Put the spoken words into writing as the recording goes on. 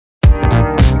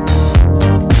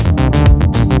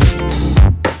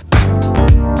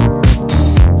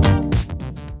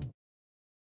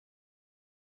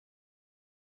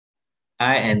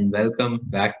Hi, and welcome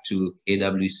back to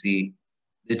KWC.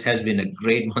 It has been a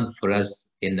great month for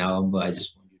us in November. I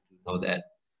just want you to know that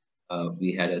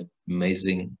we had an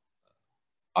amazing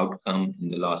outcome in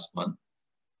the last month.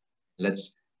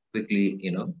 Let's quickly,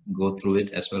 go through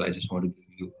it as well. I just want to give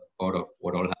you a thought of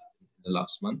what all happened in the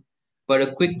last month. But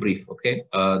a quick brief, okay?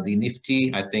 The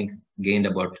Nifty, I think, gained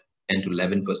about 10 to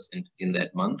 11% in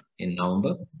that month in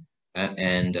November.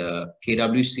 And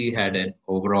KWC had an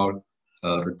overall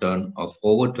return of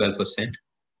over 12%.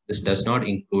 This does not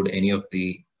include any of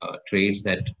the trades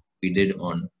that we did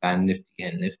on Bank Nifty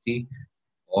and Nifty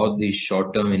or the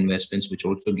short-term investments, which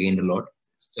also gained a lot.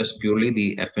 Just purely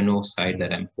the FNO side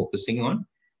that I'm focusing on,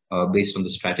 based on the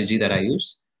strategy that I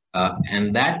use,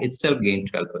 and that itself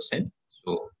gained 12%.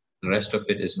 So the rest of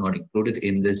it is not included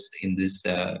in this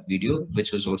video,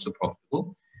 which was also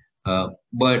profitable.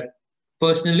 But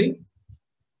personally,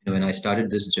 when I started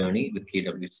this journey with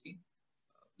KWC,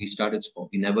 we started small.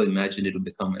 We never imagined it would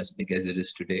become as big as it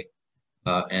is today.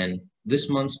 And this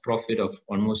month's profit of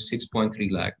almost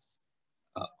 6.3 lakhs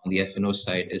on the FNO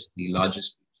side is the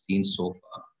largest we've seen so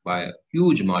far by a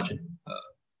huge margin.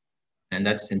 And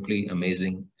that's simply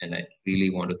amazing. And I really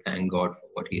want to thank God for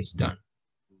what He has done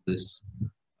through this.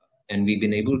 And we've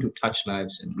been able to touch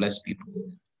lives and bless people,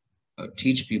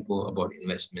 teach people about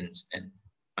investments and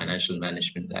financial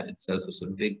management. That itself is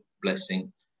a big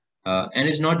blessing. And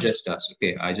it's not just us.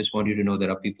 Okay, I just want you to know there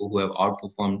are people who have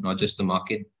outperformed not just the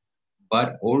market,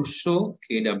 but also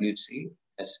KWC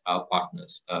as our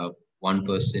partners. One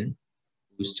person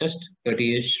who's just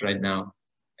 30-ish right now,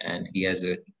 and he has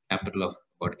a capital of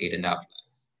about 8.5 lakhs.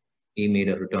 He made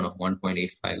a return of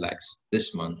 1.85 lakhs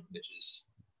this month, which is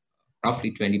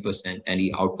roughly 20%, and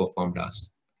he outperformed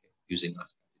us using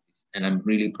us. And I'm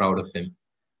really proud of him.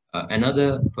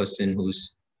 Another person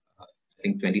who's, I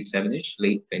think, 27-ish,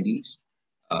 late 20s,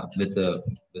 with a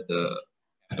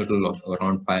capital of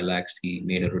around 5 lakhs, he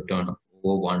made a return of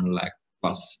over 1 lakh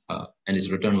plus, and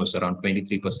his return was around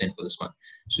 23% for this one.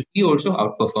 So he also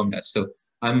outperformed us. So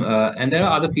and there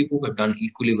are other people who have done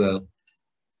equally well,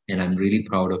 and I'm really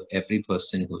proud of every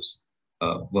person who's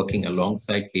working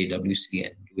alongside KWC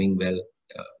and doing well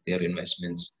their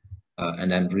investments.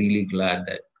 And I'm really glad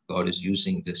that God is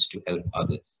using this to help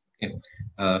others. Okay,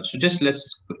 so just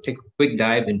let's take a quick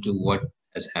dive into what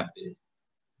has happened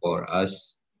for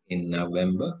us in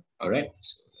November. All right,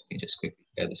 so let me just quickly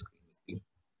share the screen with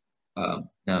you.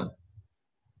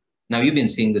 Now, you've been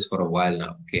seeing this for a while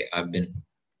now. Okay, I've been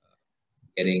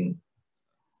getting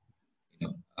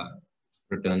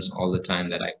returns all the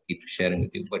time that I keep sharing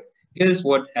with you. But here's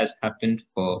what has happened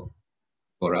for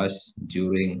us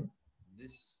during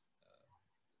this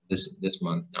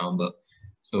month, November.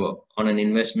 So on an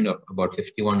investment of about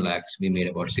 51 lakhs, we made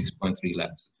about 6.3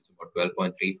 lakhs, which is about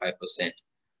 12.35%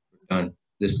 return.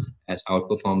 This has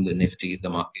outperformed the Nifty, the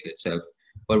market itself.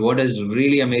 But what is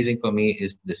really amazing for me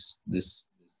is this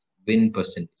win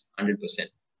percentage, 100%.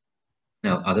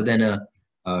 Now, other than a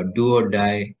do or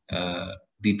die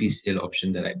BPCL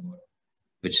option that I bought,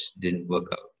 which didn't work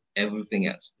out, everything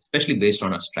else, especially based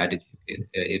on our strategy.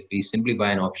 If we simply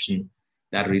buy an option,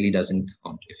 that really doesn't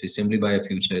count. If we simply buy a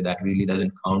future, that really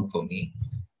doesn't count for me.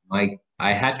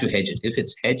 I had to hedge it. If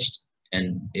it's hedged,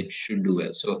 and it should do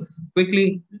well. So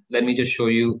quickly, let me just show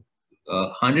you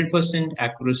 100%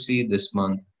 accuracy this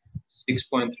month,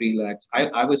 6.3 lakhs.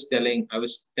 I was telling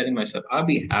myself, I'll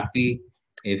be happy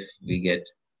if we get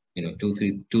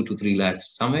 2 to 3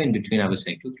 lakhs, somewhere in between. I was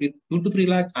saying 2 to 3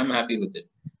 lakhs. I'm happy with it.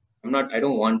 I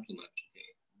don't want too much. Okay?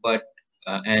 But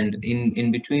and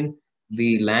in between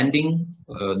the landing,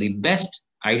 the best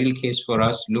ideal case for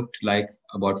us looked like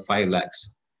about 5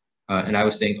 lakhs. And I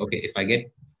was saying, okay, if I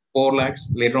get 4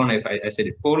 lakhs later on, if I said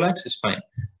it 4 lakhs is fine.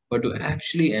 But to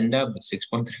actually end up with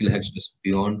 6.3 lakhs was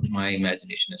beyond my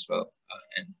imagination as well.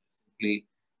 And simply,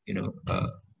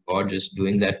 God just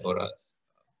doing that for us.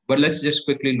 But let's just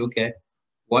quickly look at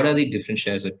what are the different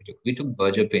shares that we took. We took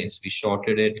Berger Paints. We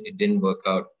shorted it. It didn't work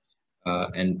out.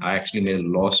 And I actually made a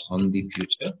loss on the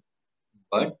future.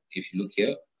 But if you look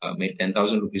here, made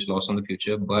 10,000 rupees loss on the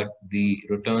future, but the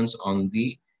returns on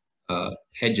the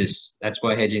hedges, that's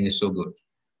why hedging is so good.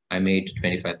 I made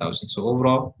 25,000. So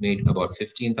overall, made about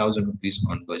 15,000 rupees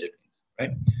on Berger Paints,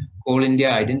 right? Coal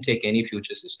India, I didn't take any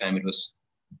futures this time. It was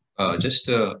just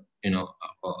a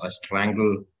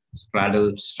straddle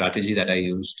strategy that I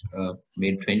used.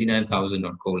 Made 29,000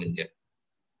 on Coal India.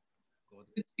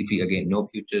 CP again, no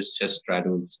futures, just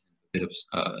straddles, a bit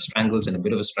of strangles and a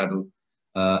bit of a straddle.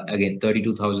 Again,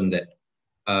 32,000 there.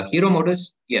 Hero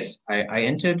Motors, yes, I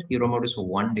entered Hero Motors for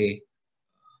 1 day.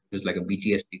 It was like a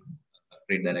BTS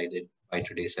trade that I did, buy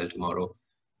today, sell tomorrow.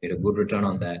 Made a good return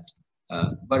on that.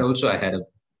 But also I had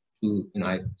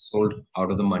I sold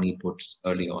out of the money puts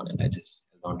early on, and I just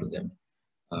held on to them.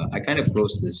 I kind of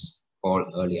closed this call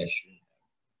early. I shouldn't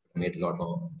have made a lot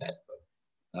more of that.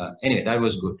 But anyway, that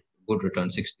was good. Good return,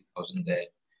 60,000 there.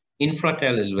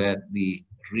 Infratel is where the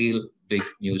real big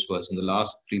news was. In the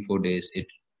last 3-4 days, it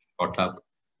shot up.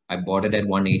 I bought it at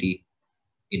 180.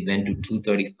 It went to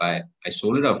 235. I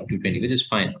sold it off 220, which is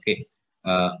fine. Okay.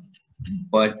 Uh,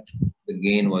 but the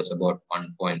gain was about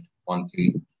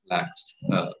 1.13 lakhs.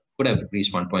 Could have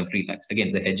reached 1.3 lakhs.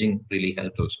 Again, the hedging really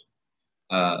helped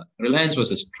also. Reliance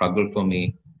was a struggle for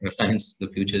me. Reliance, the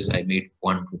futures, I made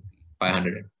 1 rupee,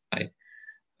 500. Right?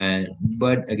 And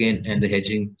but again, and the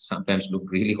hedging sometimes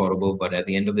looked really horrible. But at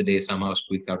the end of the day, somehow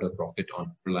squeaked out a profit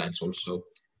on Reliance also.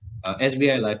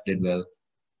 SBI Life did well.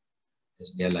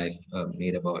 SBI Life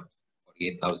made about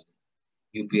 48,000.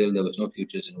 UPL, there was no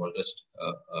futures involved, just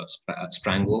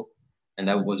Strango, and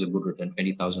that was a good return,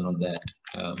 20,000 on that.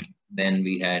 Then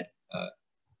we had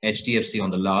HDFC on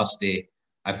the last day.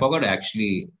 I forgot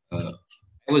actually.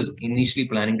 I was initially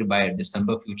planning to buy a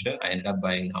December future. I ended up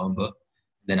buying November.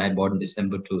 Then I bought in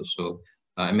December too. So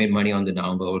I made money on the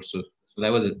November also. So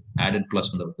that was an added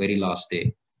plus on the very last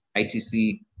day. ITC,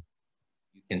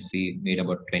 you can see, made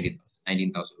about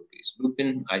 19,000 rupees.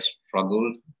 Lupin, I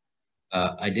struggled.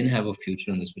 I didn't have a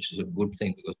future in this, which is a good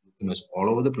thing because Lupin was all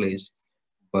over the place.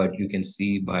 But you can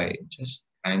see by just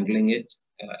angling it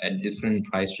at different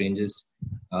price ranges,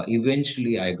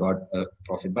 eventually I got a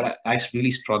profit. But I really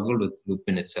struggled with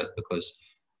Lupin itself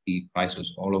because the price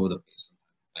was all over the place.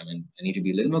 I mean, I need to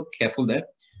be a little more careful there.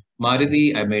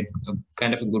 Maruti, I made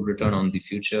kind of a good return on the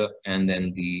future, and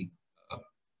then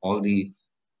all the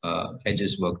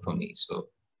hedges worked for me. So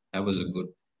that was a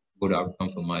good outcome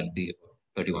for Maruti,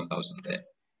 31,000 there.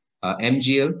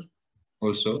 MGL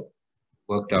also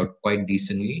worked out quite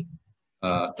decently,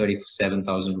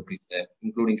 37,000 rupees there,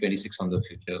 including 26 on the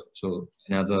future. So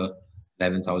another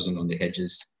 11,000 on the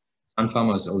hedges. Sun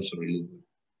Pharma is also really good.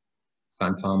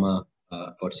 Sun Pharma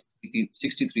about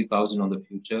 63,000 on the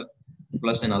future,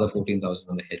 plus another 14,000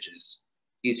 on the hedges.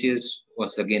 TCS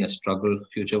was again a struggle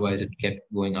future-wise. It kept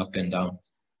going up and down.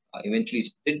 Eventually,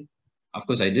 of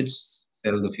course, I did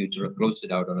sell the future, closed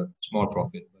it out on a small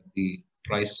profit, but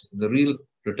the real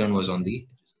return was on the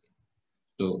hedges.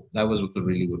 So that was a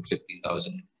really good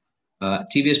 50,000.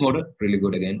 TVS Motor, really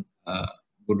good again.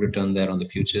 Good return there on the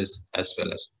futures as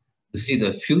well as. You see,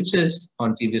 the futures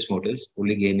on TVS Motors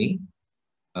only gave me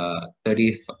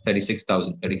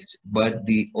 36,000, but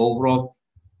the overall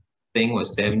thing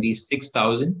was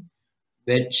 76,000,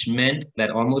 which meant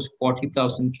that almost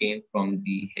 40,000 came from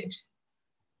the hedge.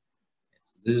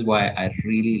 This is why I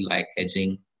really like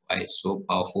hedging, why it's so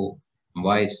powerful,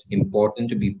 why it's important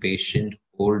to be patient,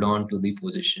 hold on to the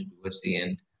position towards the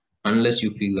end, unless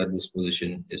you feel that this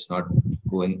position is not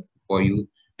going for you.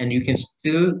 And you can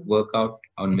still work out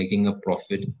on making a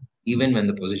profit even when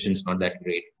the position is not that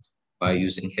great by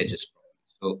using hedges.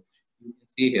 So you can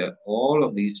see here, all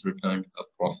of these returned a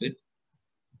profit,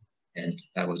 and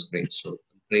that was great. So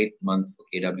a great month for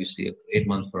KWC, a great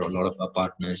month for a lot of our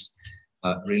partners.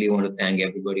 Really want to thank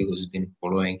everybody who's been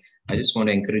following. I just want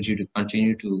to encourage you to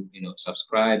continue to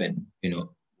subscribe and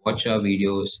watch our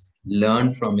videos,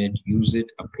 learn from it, use it,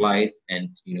 apply it, and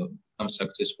become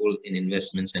successful in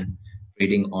investments and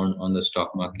trading on the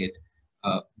stock market.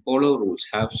 Follow rules,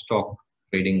 have stock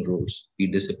trading rules, be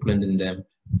disciplined in them,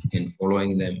 in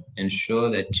following them,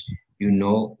 ensure that you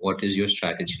know what is your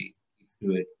strategy.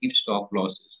 Do it, keep stop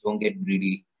losses, don't get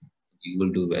greedy, you will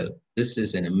do well. This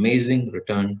is an amazing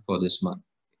return for this month.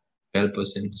 12%,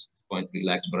 6.3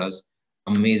 lakhs for us,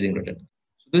 amazing return.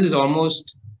 So this is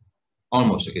almost,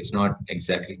 okay, it's not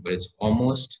exactly, but it's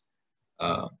almost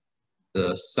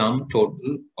the sum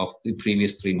total of the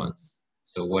previous 3 months.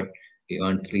 So what we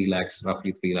earned 3 lakhs,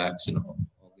 roughly 3 lakhs in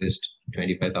August,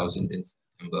 25,000 in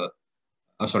September.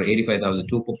 Oh, sorry, 85,000,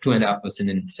 2.5%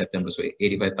 in September. So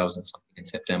 85,000 something in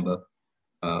September.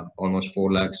 Almost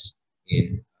 4 lakhs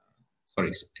in,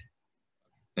 sorry,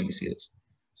 let me see this.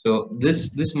 So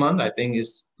this month, I think,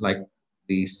 is like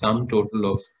the sum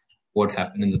total of what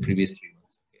happened in the previous 3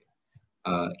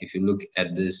 months. If you look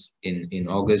at this in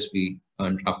August, we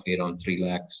earned roughly around 3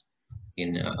 lakhs.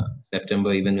 In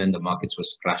September, even when the markets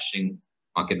was crashing,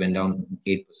 market went down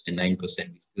 8%, 9%, we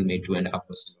still made 2.5%,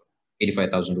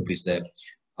 85,000 rupees there.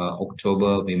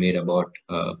 October, we made about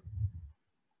 4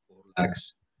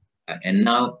 lakhs, and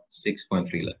now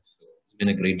 6.3 lakhs. So it's been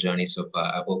a great journey so far.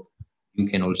 I hope you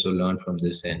can also learn from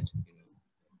this and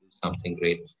do something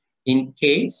great. In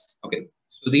case, okay,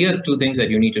 so there are 2 things that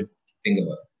you need to think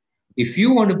about. If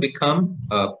you want to become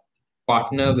a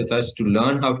partner with us to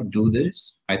learn how to do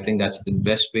this. I think that's the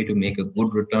best way to make a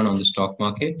good return on the stock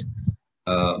market.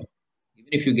 Uh, Even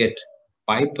if you get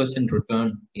 5%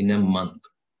 return in a month.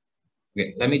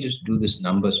 Okay, let me just do this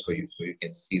numbers for you so you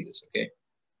can see this. Okay.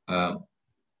 Um,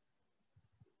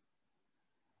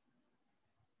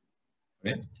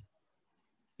 right.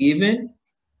 Even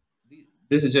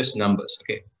this is just numbers.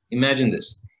 Okay. Imagine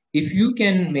this. If you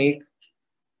can make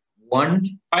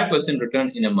 5%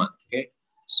 return in a month, okay,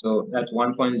 so that's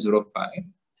 1.05.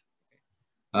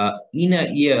 In a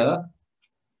year,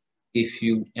 if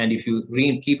you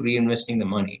keep reinvesting the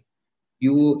money,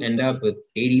 you end up with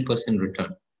 80%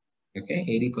 return. Okay,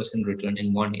 80% return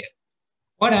in 1 year.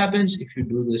 What happens if you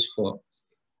do this for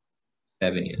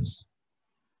 7 years?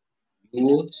 You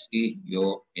will see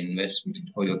your investment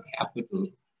or your capital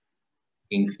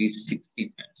increase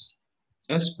 60 times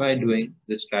just by doing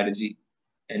this strategy.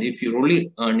 And if you're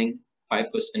only earning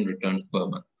 5% return per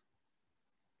month,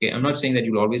 okay, I'm not saying that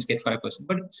you'll always get 5%,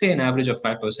 but say an average of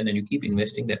 5% and you keep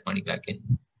investing that money back in.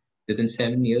 Within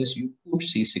 7 years, you could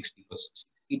see 60%,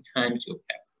 60 times your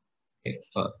capital. Okay,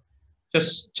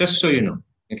 just so you know,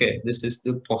 okay, this is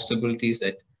the possibilities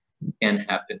that can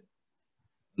happen.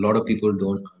 A lot of people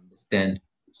don't understand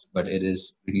this, but it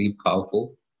is really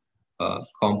powerful.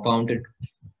 Compounded,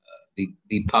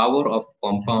 the power of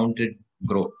compounded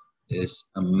growth is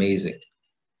amazing.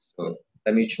 So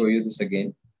let me show you this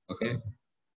again. Okay.